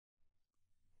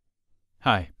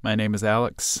Hi, my name is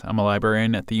Alex. I'm a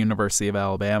librarian at the University of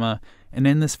Alabama, and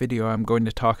in this video I'm going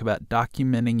to talk about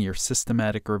documenting your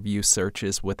systematic review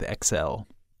searches with Excel.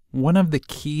 One of the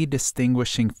key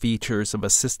distinguishing features of a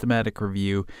systematic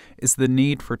review is the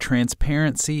need for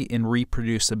transparency and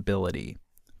reproducibility.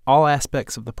 All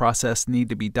aspects of the process need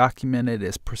to be documented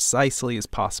as precisely as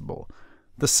possible.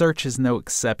 The search is no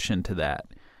exception to that.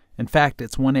 In fact,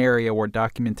 it's one area where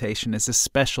documentation is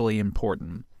especially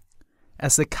important.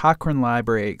 As the Cochrane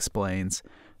Library explains,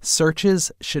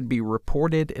 searches should be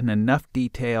reported in enough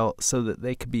detail so that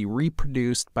they can be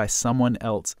reproduced by someone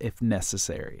else if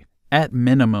necessary. At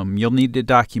minimum, you'll need to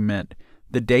document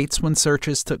the dates when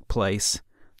searches took place,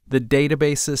 the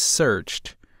databases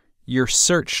searched, your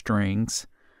search strings,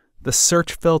 the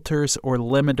search filters or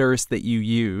limiters that you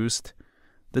used,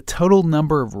 the total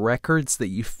number of records that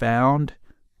you found,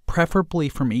 preferably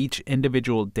from each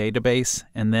individual database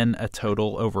and then a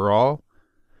total overall,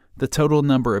 the total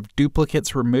number of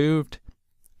duplicates removed,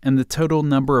 and the total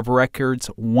number of records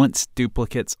once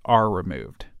duplicates are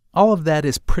removed. All of that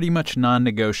is pretty much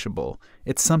non-negotiable.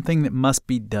 It's something that must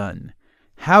be done.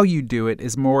 How you do it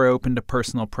is more open to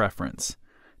personal preference.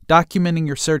 Documenting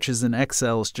your searches in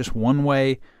Excel is just one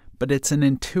way, but it's an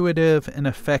intuitive and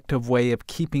effective way of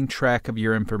keeping track of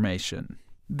your information.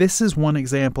 This is one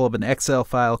example of an Excel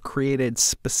file created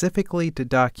specifically to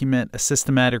document a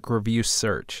systematic review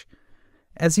search.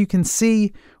 As you can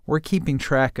see, we're keeping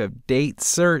track of dates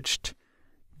searched,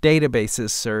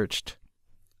 databases searched,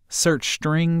 search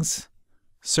strings,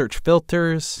 search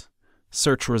filters,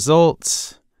 search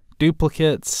results,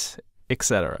 duplicates,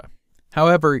 etc.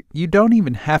 However, you don't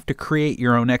even have to create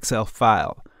your own Excel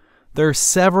file. There are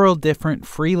several different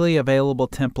freely available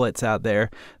templates out there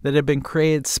that have been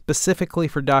created specifically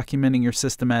for documenting your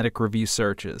systematic review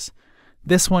searches.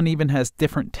 This one even has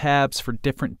different tabs for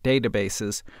different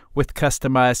databases with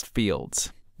customized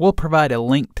fields. We'll provide a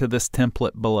link to this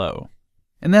template below.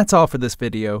 And that's all for this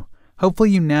video.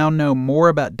 Hopefully you now know more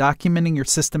about documenting your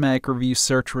systematic review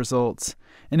search results,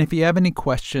 and if you have any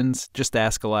questions, just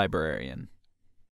ask a librarian.